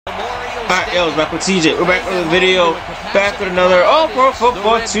Alright, yo, back with TJ. We're back with a video. Back with another All-Pro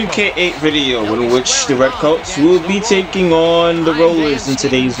Football 2K8 video, in which the Red Coats will be taking on the Rollers in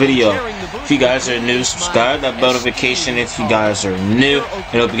today's video. If you guys are new, subscribe, that notification if you guys are new.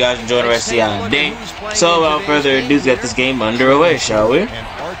 And hope you guys enjoy the rest of your day. So, without further ado, let's get this game underway, shall we?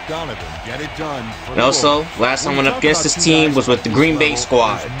 And also, last time I went up against this team was with the Green Bay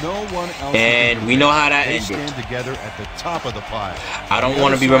squad. And we know how that ended. I don't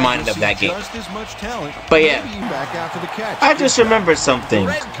want to be reminded of that game. But yeah, I just remembered something.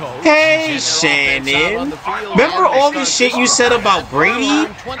 Hey Shannon, remember all the shit you said about Brady?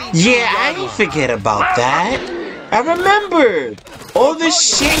 Yeah, I didn't forget about that. I remembered all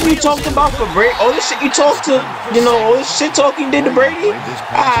this shit you talked about for Brady. All this shit you talked to, all this shit talking you did to Brady.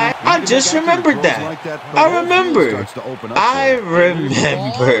 I just remembered that. I remember. Oh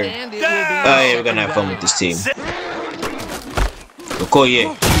yeah, we're gonna have fun with this team.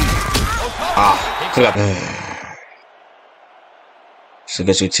 Okoye. So I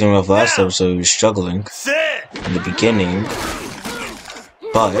guess we teamed up last episode. We were struggling in the beginning,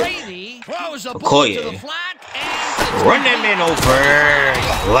 but Okoye. Run that man over.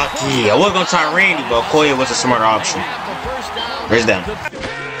 Lucky. I was gonna try Randy, but Okoye was a smarter option. Where's down?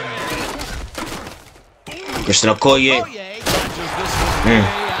 Christian Okoye. I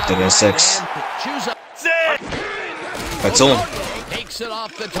think that's 6. That's him.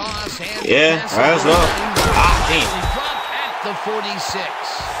 Yeah, as well. Damn.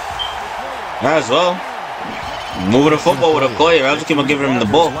 As well. Moving the football with Okoye. I was keep on giving him the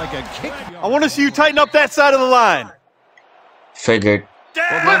ball. I want to see you tighten up that side of the line. Figured.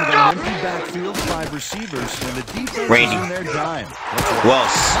 Randy. Who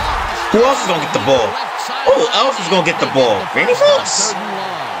else? Who else is gonna get the ball? Who else is gonna get the ball? Randy Fox.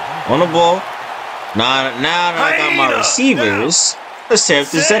 On the ball. Now that I got my receivers, let's tear up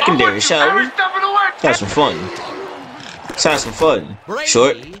the secondary, shall we? Let's have some fun. Let's have some fun.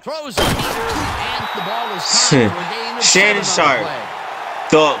 Short. Shannon Sharpe.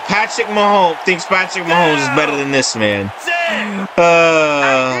 Thought Patrick Mahomes thinks Patrick Mahomes is better than this man.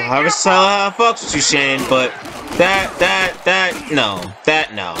 I was telling how I fucks with you, Shannon, but that's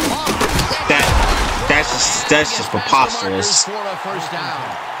just preposterous.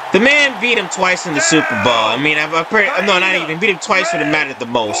 The man beat him twice in the Super Bowl. I mean, no, not even beat him twice when it mattered the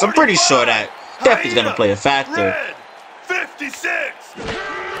most. I'm pretty sure that definitely gonna play a factor. 56.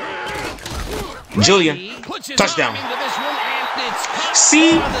 Julian, touchdown.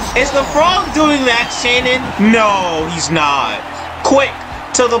 See, is the frog doing that, Shannon? No, he's not. Quick,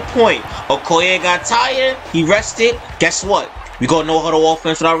 to the point. Okoye got tired. He rested. Guess what? We got no huddle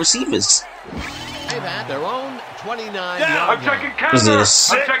offense with our receivers. They've had their own 29. I'm checking counter. What's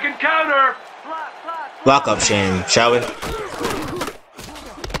this? I'm checking counter. Lock up, Shannon, shall we?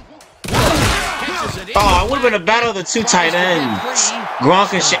 Oh, it would have been a battle of the two tight ends.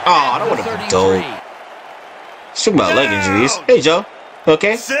 Gronk and Shannon. Oh, that would have been dope. Let's talk about leg injuries. Hey, Joe. You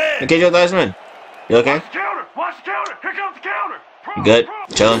okay? Okay, Joe Theismann. You okay? Watch the counter. Here comes the counter. You good?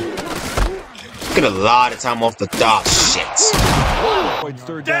 Chilling? Get a lot of time off the dot. Shit.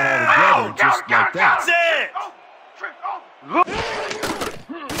 Third down altogether, just like that.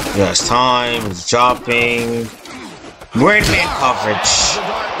 Yes, time. It's dropping. Great man coverage.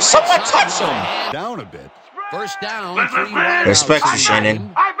 Someone touch him. Down a bit. First down. Respect you,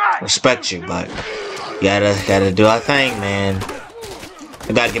 Shannon. Respect you, but you gotta do our thing, man.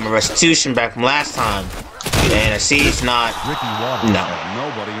 I gotta get my restitution back from last time. And I see it's not. No.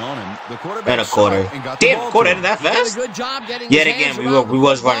 And a quarter. Damn, quarter ended that fast? Yet again, we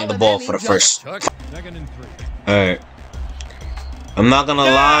was running the ball for the first. Alright. I'm not gonna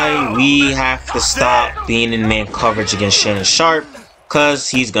lie, we have to stop being in man coverage against Shannon Sharpe, cause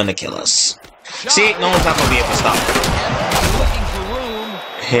he's gonna kill us. See, no one's not gonna be able to stop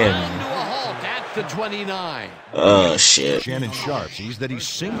him. Oh shit. Shannon Sharpe sees that he's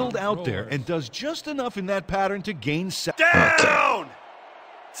singled out there and does just enough in that pattern to gain down.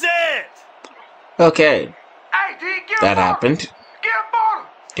 Sit. Okay. That happened.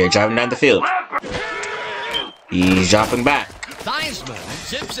 They're driving down the field. He's dropping back. Theismann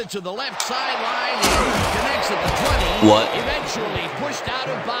zips it to the left sideline and connects at the 20. What? Eventually pushed out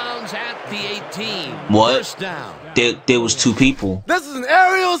of bounds at the 18. What? First down. There was 2 people. This is an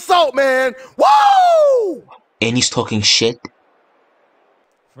aerial assault, man. Woo! And he's talking shit.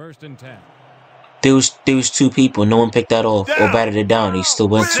 First and 10. There was 2 people. No one picked that off or batted it down. He still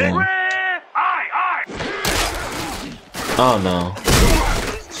went to him. Oh no.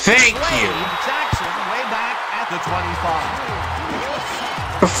 Thank you. Way back at the 25.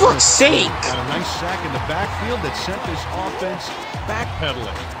 For fuck's sake! Got a nice sack in the backfield that sent this offense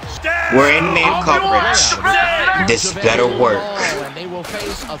backpedaling. We're in man coverage. This better work. And they will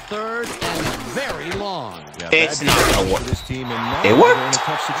face a third and very long. It's not gonna work. This team and now It they're worked. in a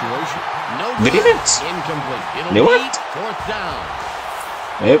tough situation. No But it didn't. incomplete. It It'll worked. be fourth down.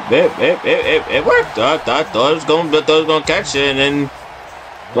 It worked. I thought it was gonna catch it and then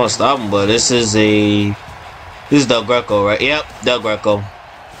gonna stop him. But this is Del Greco, right? Yep, Del Greco.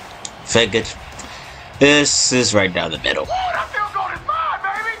 Figured. This is right down the middle.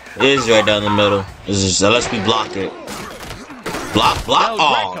 It is right down the middle. This is unless we block it. Block.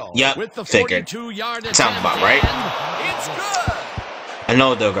 Oh, yep. Figured. Sounds about right. It's good. I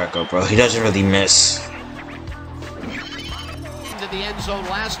know Del Greco, bro. He doesn't really miss. To the end zone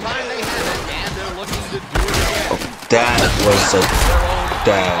last time they had it, and they're looking to do it again. That was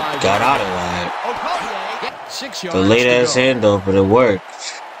that got out of that. Okoye, 6 yards The late to ass go. handoff, but it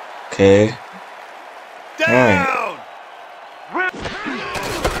worked. Okay. Alright.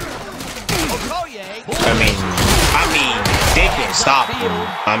 Okoye. I mean, they can't stop him.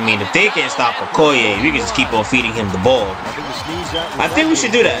 I mean, if they can't stop Okoye, we can just keep on feeding him the ball. I think we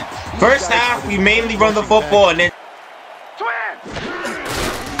should do that. First half, we mainly run the football, and then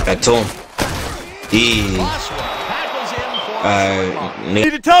back to him. Yeah. Tackles him for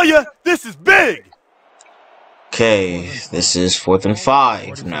Need to tell you, this is big. Okay, this is 4th and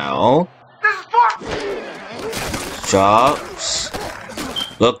 5 now. Drops.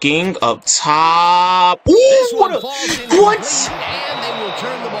 Looking up top. Ooh, This what one a, falls in what? and they will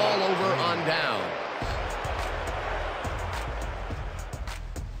turn the ball over on down.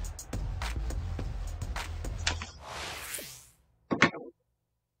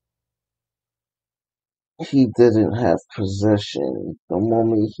 He didn't have possession. The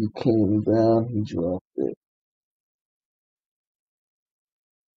moment he came down, he dropped it.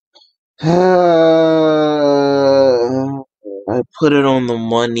 I put it on the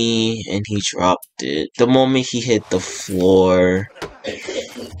money and he dropped it. The moment he hit the floor.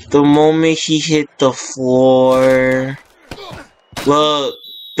 The moment he hit the floor. Look,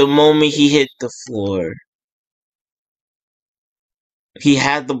 the moment he hit the floor. He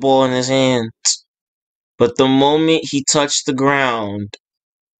had the ball in his hands. But the moment he touched the ground,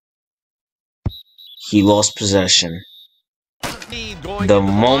 he lost possession. The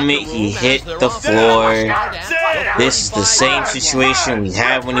moment he hit the floor, this is the same situation we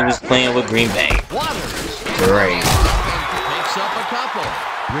had when he was playing with Green Bay. Great.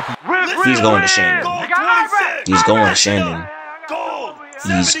 He's going to Shannon. He's going to Shannon.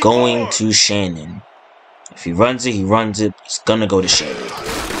 He's going to Shannon. If he runs it, he runs it. He's gonna go to Shannon.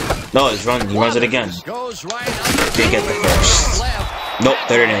 No, he runs it again. They get the first. Nope,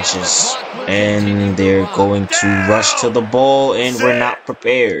 3rd inches. And they're going to rush to the ball, and we're not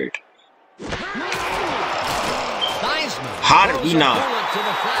prepared. How did we not?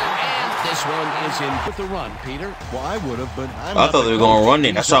 This one is in with the run, Peter. Well, I would have, but I thought they were going to run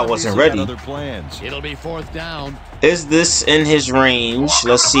it. That's why I wasn't ready. Other plans. It'll be 4th down. Is this in his range?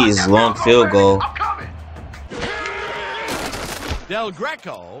 Let's see his long field goal. Del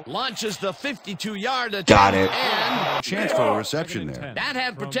Greco launches the 52-yard attempt. Got it. And Chance for a reception there. that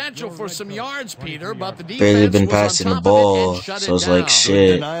had potential for some yards, Peter, but the defense Barely been was on passing the top of it ball, and shut so it it's like down.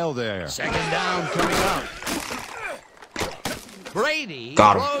 shit. Denial there. 2nd down coming up. Brady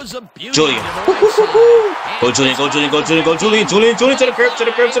Got him. throws a beauty Julian. to the right side. Go Julian, go Julian, go Julian, go Julian, Julian to the crib, to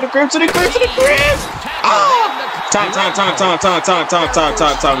the crib, to the crib, to the crib, to the crib. Ah! Time.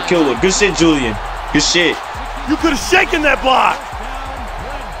 Kill him. Good shit, Julian. Good shit. You could have shaken that block.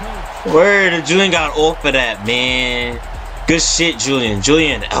 Word, Julian got off of that, man. Good shit, Julian.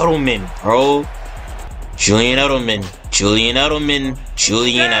 Julian Edelman, bro. Julian Edelman.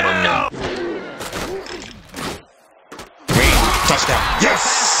 Touchdown.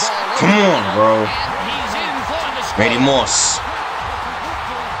 Yes! Come on, bro. Brady Moss.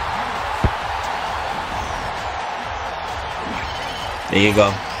 There you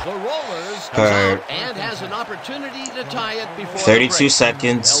go. The Rollers Hurt. and has an opportunity to tie it before 32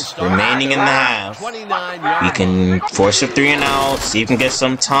 seconds remaining in the half. 29 yards. We can force a 3 and out. See if we can get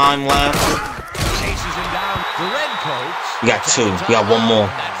some time left. Chases him down. The Redcoats. We got 2. We got 1 more.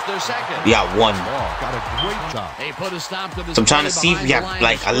 That's their second. We got 1. Oh, got a great job. They put a stop to this So I'm trying to see if we have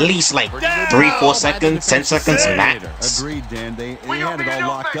like at least like 3-4 seconds, 10 seconds max. Agreed, Dan. They had it all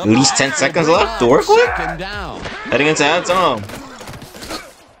locked up. At least 10 seconds left to work with. Second down. Heading into halftime.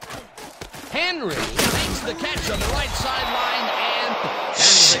 Henry makes the catch on the right sideline and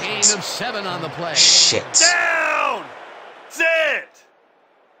there's a gain of 7 on the play. Shit. Down. Sit.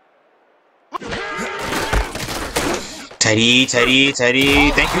 Teddy. Thank you, Take Teddy.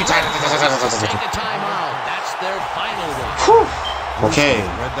 a timeout. That's their final one. Okay.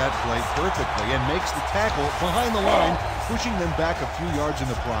 Read that play perfectly and makes the tackle behind the line, pushing them back a few yards in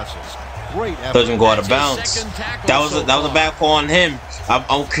the process. Great effort. Doesn't go out of bounds. That was a bad call on him.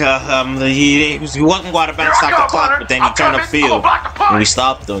 He wasn't going out of bounds, stopped the clock, but then he turned the field and we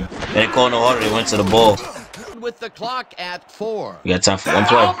stopped him. They didn't call no order. They went to the ball. With the clock at 4. We got time for one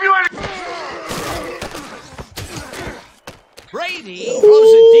play. Brady throws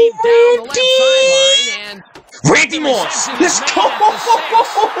it deep down the left sideline and Randy Moss, let's go!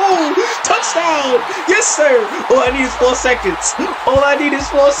 Touchdown! Yes, sir! All I need is 4 seconds. All I need is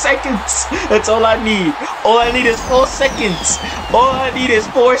 4 seconds. That's all I need. All I need is 4 seconds. All I need is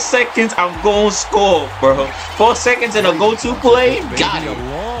 4 seconds. I'm going to score, bro. 4 seconds and a go-to play? Got it.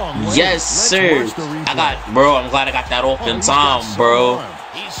 Yes, sir. Bro, I'm glad I got that off in time, bro.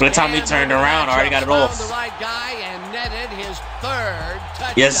 By the time he turned around, I already got it off. The right guy and netted his 3rd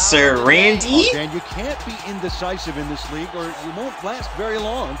touchdown. Yes, sir, Randy. And you can't be indecisive in this league, or you won't last very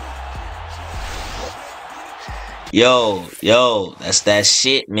long. Yo, that's that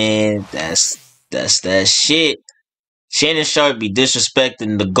shit, man. That's that shit. Shannon Sharpe be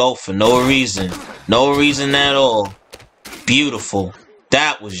disrespecting the GOAT for no reason. No reason at all. Beautiful.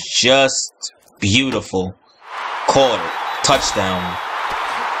 That was just beautiful. Caught it. Touchdown.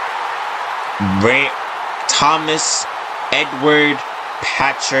 Thomas Edward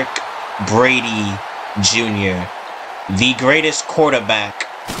Patrick Brady Jr., the greatest quarterback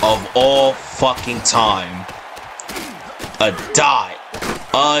of all fucking time. A dime.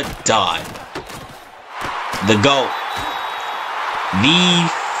 The GOAT. The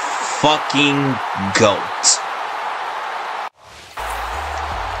fucking GOAT.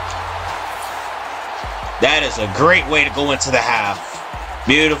 That is a great way to go into the half.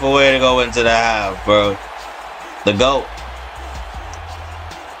 Beautiful way to go into the half, bro. The GOAT.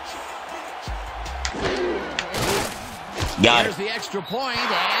 Got it. Here's the extra point,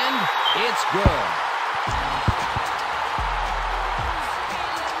 and it's good.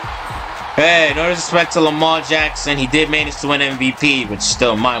 Hey, no disrespect to Lamar Jackson. He did manage to win MVP, which is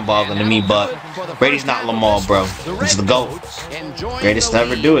still mind-boggling to me, but Brady's not Lamar, bro. He's the GOAT. Greatest to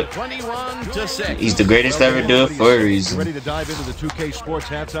ever do it. He's the greatest to ever do it for a reason. Ready to dive into the 2K Sports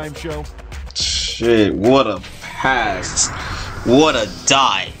halftime show? Shit, what a pass. What a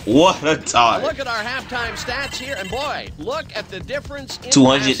dive. What a dive. Look at our halftime stats here, and boy, look at the difference in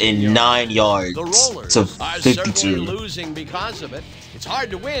 209 yards the Rollers to are 52. certainly losing because of it. It's hard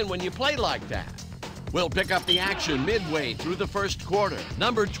to win when you play like that. We'll pick up the action midway through the first quarter.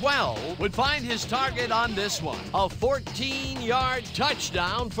 Number 12 would find his target on this one. A 14-yard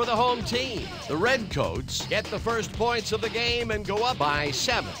touchdown for the home team. The Redcoats get the first points of the game and go up by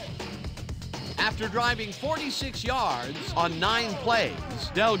 7. After driving 46 yards on 9 plays,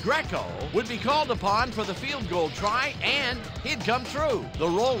 Del Greco would be called upon for the field goal try, and he'd come through. The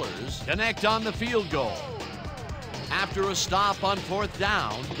Rollers connect on the field goal. After a stop on 4th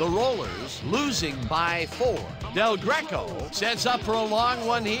down, the Rollers losing by 4. Del Greco sets up for a long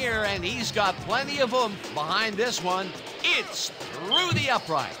one here, and he's got plenty of oomph behind this one. It's through the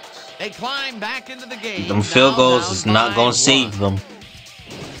uprights. They climb back into the game. Them field goals is not going to save them.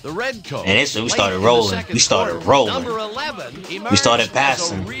 The Redcoats. And we started rolling. We started rolling. Number 11 we started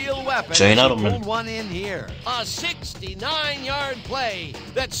passing. Jane Edelman. One in here. A 69-yard play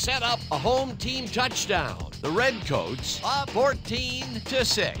that set up a home team touchdown. The Redcoats up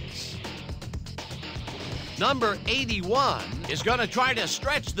 14-6. Number 81 is going to try to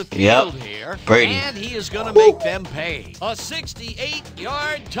stretch the field here, Brady. and he is going to make them pay. A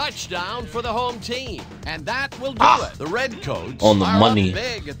 68-yard touchdown for the home team, and that will do it. The Redcoats on the are money. Up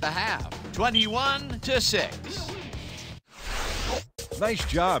big at the half, 21-6. Nice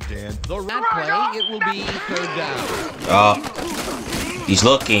job, Dan. The rat play, it will be 3rd down. He's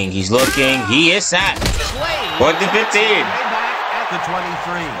looking. He is sacked. What the 15? The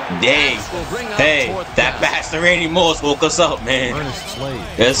 23. Hey, that bastard Randy Moss woke us up, man.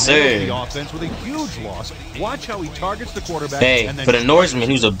 Yes, sir. The offense with a huge loss. Watch how he targets the quarterback. Hey, for the Norseman,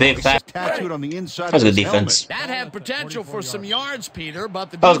 who's a big fat. Tattooed on the inside. That was good defense. That had potential for some yards, Peter,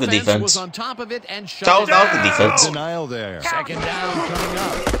 but the that was good defense defense. was on top of it and shut That it was down. good defense. Denial there. 2nd down coming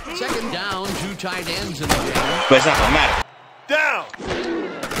up. 2nd down, 2 tight ends in the game. But it's not gonna matter. Down.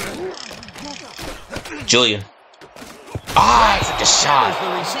 Julian. Ah, it's like a shot. The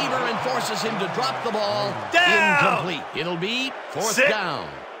receiver and forces him to drop the ball. Down. Incomplete. It'll be 4th down.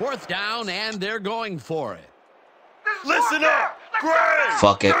 4th down, and they're going for it. Listen up. Gray.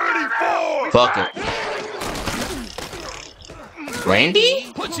 Fuck it. 34. Fuck it.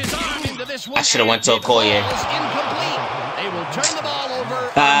 Randy? Puts his arm into this one. I should have went to Okoye. Incomplete. They will turn the ball over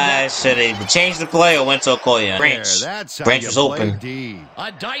Should have changed the play or went to Okoye? Branch. Branch was open.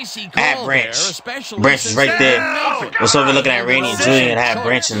 A dicey I had call Branch. there, especially Branch was right there. What's over looking at Rainey and Julian and had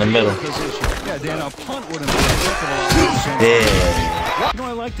Branch in the middle. Yeah, Dan, a punt would have made a heck of a lot more sense. Yeah. You know,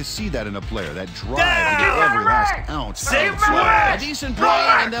 I like to see that in a player, that drive to get every last ounce of the A decent play,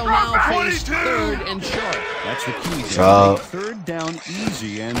 and they'll now face 3rd and short. That's the key. Sharpe. 3rd down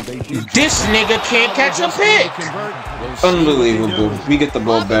easy, and they do. This nigga can't catch a pick. Unbelievable. We get the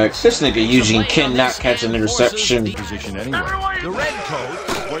ball back. This nigga Eugene cannot catch an interception. Position anyway. The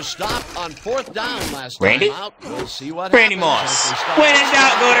Redcoats were stopped on 4th down last Randy? time out. We'll see what Randy happens Moss. as they start. When in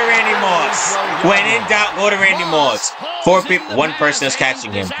doubt, go to Randy Moss. When in doubt, go to Randy Moss. 4 people, 1 person is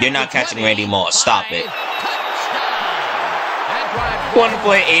catching him. You're not catching Randy Moss. Stop it. 1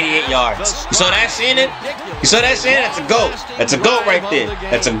 play, 88 yards. You saw that, Shannon? You saw that, Shannon? That's a GOAT. That's a GOAT right there.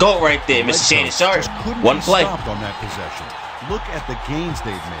 That's a GOAT right there, Mr. Shannon Sharpe. 1 play. Stopped on that possession. Look at the gains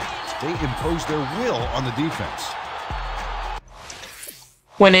they've made. They imposed their will on the defense.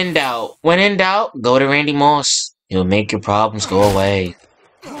 When in doubt, go to Randy Moss. He'll make your problems go away.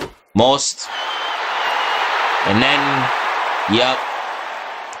 Moss. And then, yup,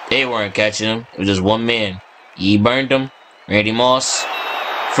 they weren't catching him. It was just 1 man. He burned him. Randy Moss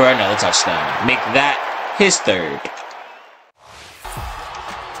for another touchdown. Make that his 3rd.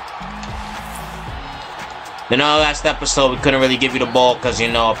 You know, last episode we couldn't really give you the ball because, you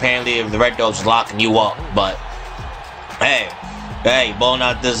know, apparently the Red Dogs was locking you up. But, hey, balling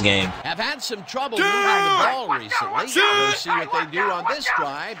out this game. Have had some trouble moving the ball recently. We'll see what they do on this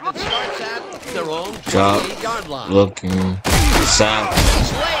drive that starts at their own 28-yard line. Looking. Sack.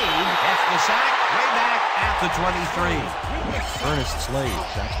 Slade gets the sack way back at the 23. Ernest Slade,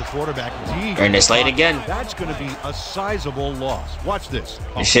 that's the quarterback. Ernest Slade again. That's going to be a sizable loss. Watch this.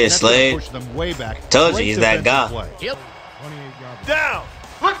 Shit, Slade. Push them way back. Told you, he's that guy. Yep. Down.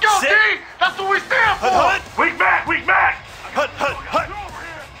 Let's go, D. That's what we stand for. Hut. Weak back. Weak back. Hut.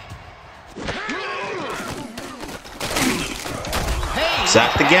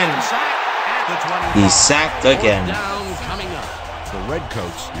 Sacked again. He's sacked again. Down coming up. The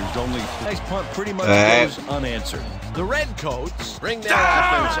Redcoats used only nice punt pretty much goes unanswered. The Redcoats bring their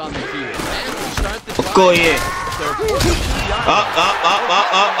offense on the field and will start the drive. Go here. Up.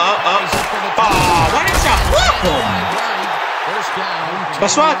 Oh, why didn't y'all block him? First down.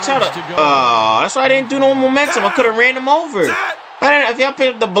 That's why I tried to. That's why I didn't do no momentum. I could have ran him over. If y'all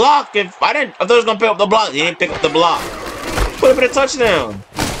picked up the block, I thought I was gonna pick up the block. He didn't pick up the block. Would have been a touchdown.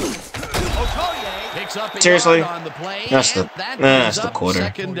 Seriously, that's the quarter.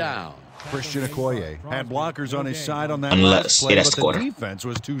 Second down. Christian Okoye had blockers on his side on that Unless, play, that's but the quarter. The defense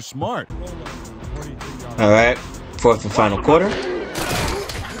was too smart. All right, 4th and final quarter.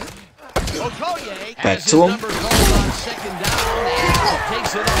 Back to him.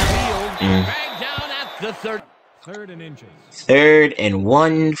 Takes it on field. Back down at the 3rd and inches. 3rd and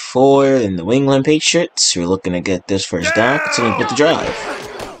 1 for the New England Patriots. We're looking to get this first down. Continue with the drive.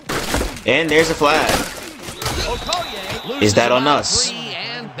 And there's a flag. Is that on us?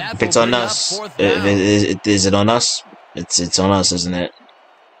 If it's on us, is it on us? It's on us, isn't it?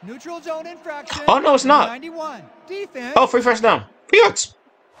 Neutral zone infraction. Oh no, it's not. 91. Defense. Oh, free first down. 3 yards.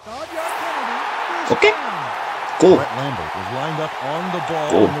 Okay. Cool. Brett Lambert was lined up on the ball.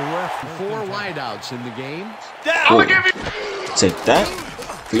 Cool. And the ref 4 wideouts in the game. Cool. Take that.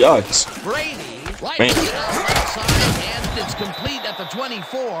 3 yards. Brady. Randy. Left side, and it's complete at the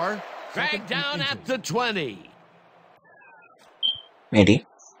 24. Back down at the 20. Randy.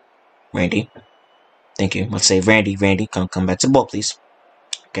 Thank you. Let's say Randy, come back to the ball, please.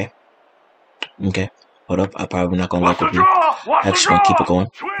 Okay. Hold up. I'm probably not gonna like what you. I'm just gonna keep it going.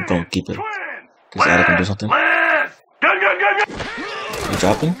 I'm gonna keep it. Cause Adam can do something. I'm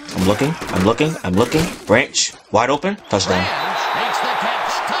dropping. I'm looking. Branch. Wide open. Touchdown. Makes the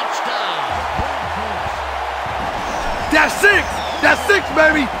catch. Touchdown. That's 6,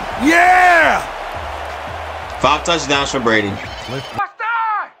 baby. Yeah. 5 touchdowns for Brady.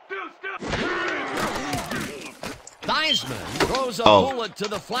 Theismann throws a bullet to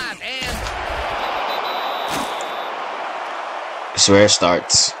the flat and This is where it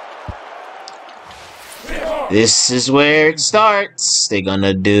starts. This is where it starts. They're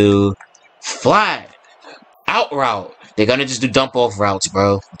gonna do flat out route. They're gonna just do dump off routes,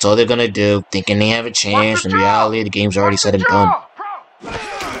 bro. That's all they're gonna do, thinking they have a chance. In reality, the game's already said and done.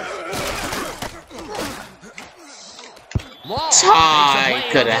 Ty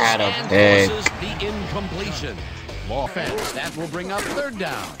could have had a pick. The incompletion. Offense. That will bring up 3rd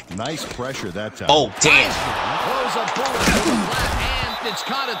down. nice pressure that time. Oh, damn. Throws a bullet to the flat, and it's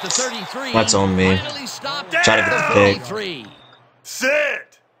caught at the 33. That's on me. Finally stopped Try to at get the the pick. 33.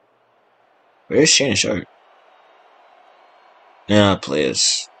 Sit. Where's Shannon Sharpe? Yeah, I'll play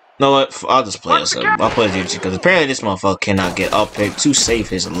this. You know what? I'll just play this. I'll play this because apparently this motherfucker cannot get up pick to save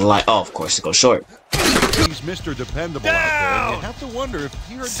his life. Oh, of course, to go short. He's Mr. Dependable out there, and you have to wonder if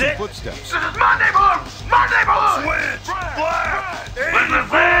he heard some footsteps. This is my neighborhood! My neighborhood! Switch!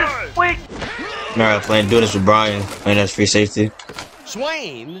 Black! Alright, doing this with Brian. And that's free safety.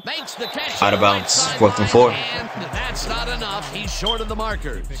 Swain makes the catch. Out of bounds. 4th and 4. And that's not enough. He's short of the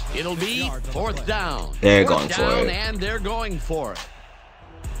markers. It'll be 4th down. They're going for it. And they're going for it.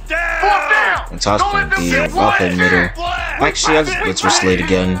 Down! And toss can be up in the middle. Actually, I'll just blitz with Slade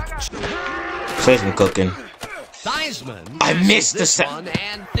again. Slade's been cooking. Theismann I missed the set. one,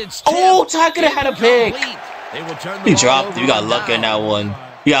 and it's Oh, Ty could have had a pick. They will turn the He ball dropped it. over You got on lucky on that down. one.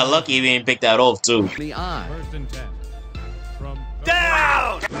 You got lucky he didn't pick that off, too. The eye. 1st and 10. From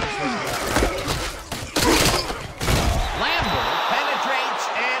Down! Lambert penetrates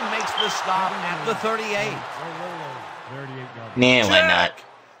and makes the stop at the 38. 38 yards. Nah, why not? Check!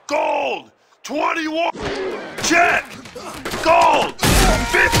 Gold! 21! Check! Gold!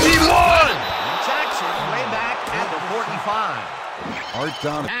 51! Jackson way back at the 45. Art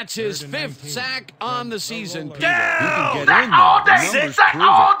Donovan. That's his 5th sack on the season, Peter. Down! He can get in there. The numbers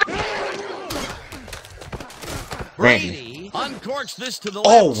prove it. Brady uncorks this to the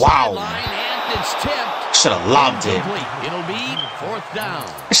Oh, left wow. sideline, and it's tipped. Should have lobbed it. Incomplete. It'll be 4th down.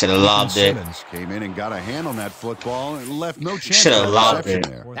 I should have lobbed it. Simmons came in and got a hand on that football and left no chance Shoulda for a lobbed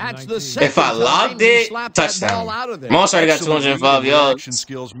reception it. there. That's the second If I time lobbed he it, slapped that touchdown. ball out of there. Moss already got Excellent 205 read and reaction yards.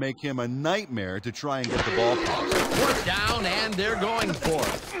 skills make him a nightmare to try and get the ball past. 4th down, and they're going for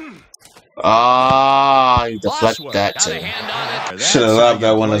it. Ah, you deflect Bosworth that got a too. hand on it. Should have loved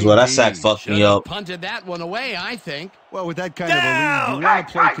that one as well. That sack fucked me Should've up. punted that one away, I think. Well, with that kind of a lead, Down! you want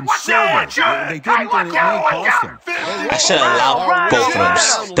to play conservative. They didn't, and it may cost them. I should have lobbed both of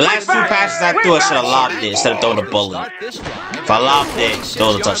those. The last 2 passes I threw, I should have lobbed it instead of throwing the bullet. Start this drive. If I lobbed it,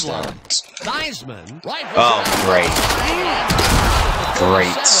 throw the touchdown. Theismann, right Oh, great.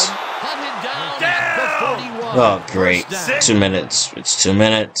 Great. Hunted down at the 41. Oh, great. First down. 2 minutes. It's 2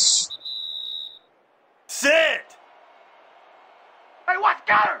 minutes. Sit! Hey, what's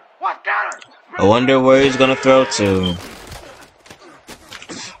got her? What's got her? I wonder where he's gonna throw to.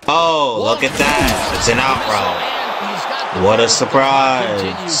 Oh, look at that. It's an out route. And he's got the What a ball. surprise.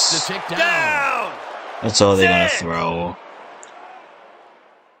 Continues to tick down. Down! That's all they're gonna throw.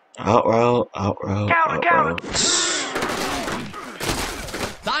 Out route, out route, out route.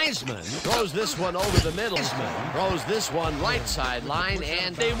 Theismann throws this one over the middle. Theismann throws this one right sideline,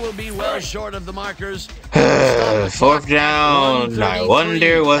 and they will be well short of the markers. 4th down. I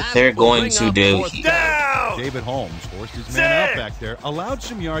wonder what they're going to do here. Down! David Holmes forced his man out back there, allowed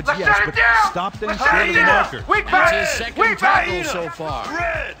some yards, Let's yes, turn but it down! stopped them Let's short turn of it the down! marker. We That's back! his second We tackle back! so far.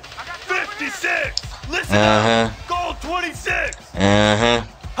 Red! 56! Listen Uh-huh. up! Gold 26! Uh-huh.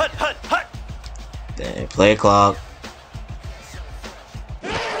 Hut, hut, hut! Then play clock.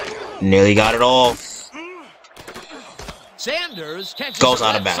 Nearly got it off. Sanders catches Goes the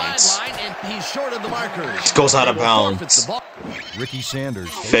out of left bounds. sideline, and he's short of the markers. Goes out of They will forfeit bounds. the ball. Ricky Sanders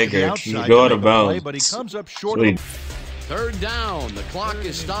Figured. takes the outside You go to out of make a play, bounds. but he comes up short. Sweet. 3rd down. The clock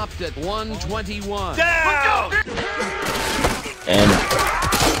is stopped at 1:21. Down! And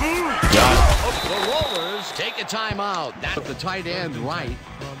got The Rollers take a timeout. That's the tight end right.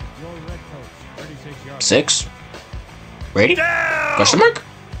 From your red coach. 36 yards. 6. Brady? Down! Question mark?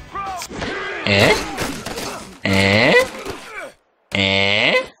 Eh?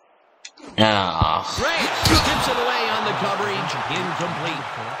 Oh. Graham tips it away on the coverage.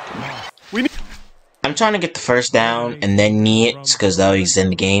 Incomplete. I'm trying to get the 1st down and then knee it because now he's in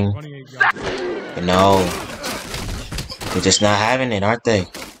the game. 28 yards. But no. They're just not having it, aren't they?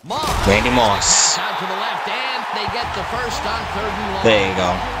 Moss. Randy Moss. Out to the left, and they get the first on 3rd and long. There you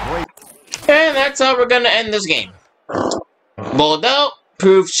go. And that's how we're gonna end this game. Bulldog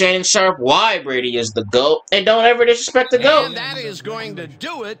proved Shannon Sharpe why Brady is the GOAT, and don't ever disrespect the GOAT. And that is going to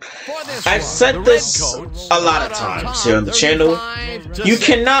do it for this I've one. said The this Redcoats a lot of out on times top, here on the channel. 35 You to 6.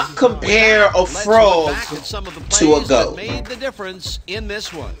 cannot compare a Let's look fraud back at some of the to a plays that GOAT. made the difference in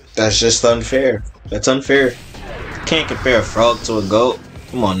this one. That's just unfair. That's unfair. Can't compare a frog to a GOAT.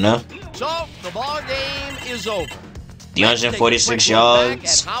 Come on now. So the ball game is over. The 146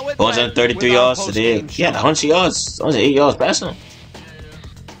 yards, 133 yards today. Yeah, the 100 yards, 108 yards passing him.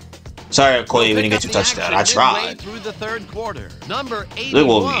 Sorry, Kobe, we didn't get your touchdown. I tried. Through the 3rd quarter. Number 81 Look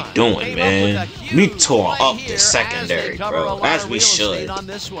what we doing, came man. up with a We huge tore play up here the as secondary, they cover bro, a lot as of we real estate should. on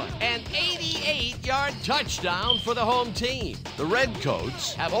this one. An 88-yard touchdown for the home team. The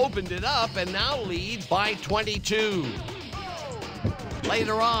Redcoats have opened it up and now lead by 22.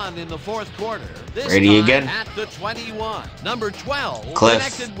 Later on in the fourth quarter, this Brady time again. at the 21. Number 12 Cliff.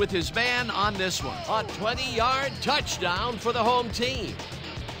 connected with his man on this one. A 20-yard touchdown for the home team.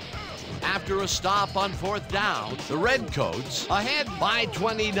 After a stop on fourth down, the Redcoats ahead by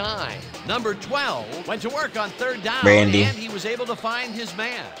 29. Number 12 went to work on third down, Randy. and he was able to find his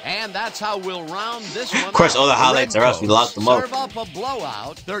man. And that's how we'll round this one. Of course, all the highlights are us. We locked them up. Serve up a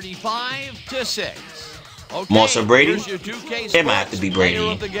blowout, 35-6. Okay, More Brady? here's your 2K It might have to be Sports player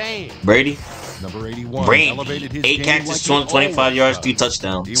Brady. of the game. Brady. Number 81 Brady. elevated his 8 game catches, like he 225 always yards, does. 3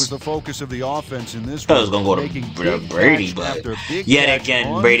 touchdowns. He was the focus of the offense in this I was one, gonna go making to big Brady, catch but after big yet catch again,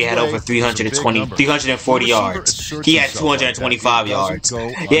 on Brady his had way. over It's a big 320, number. 340 The receiver yards. asserts He had himself like that. 225 It yards. doesn't go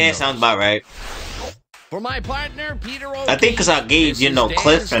Yeah, unnoticed. sounds about right. For my partner, Peter I think because I gave, this you is know, Dan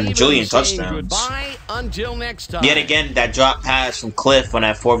Cliff and Stevens Julian saying touchdowns. Goodbye until next time. Yet again, that drop pass from Cliff on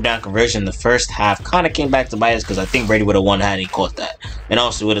that 4th down conversion in the first half kind of came back to bite us because I think Brady would have won had he caught that. And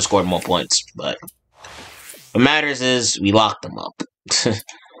also would have scored more points. But what matters is we locked them up.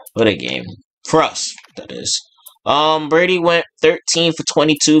 What a game. For us, that is. Brady went 13 for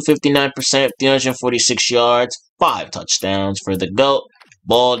 22, 59%, 346 yards, 5 touchdowns for the GOAT.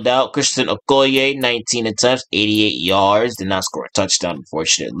 Balled out. Christian Okoye, 19 attempts, 88 yards. Did not score a touchdown,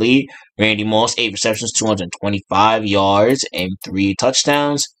 unfortunately. Randy Moss, 8 receptions, 225 yards, and 3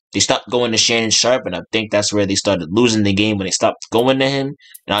 touchdowns. They stopped going to Shannon Sharpe, and I think that's where they started losing the game when they stopped going to him.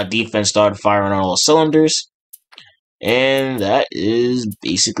 And our defense started firing on all cylinders. And that is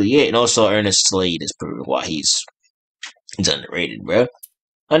basically it. And also, Ernest Slade is proving why he's underrated, bro.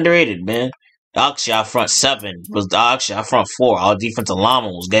 Underrated, man. Actually, our front 7 was actually our front 4. Our defensive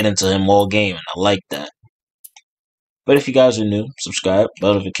lineman was getting to him all game, and I like that. But if you guys are new, subscribe.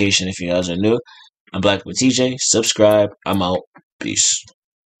 Notification if you guys are new. I'm Black with TJ. Subscribe. I'm out. Peace.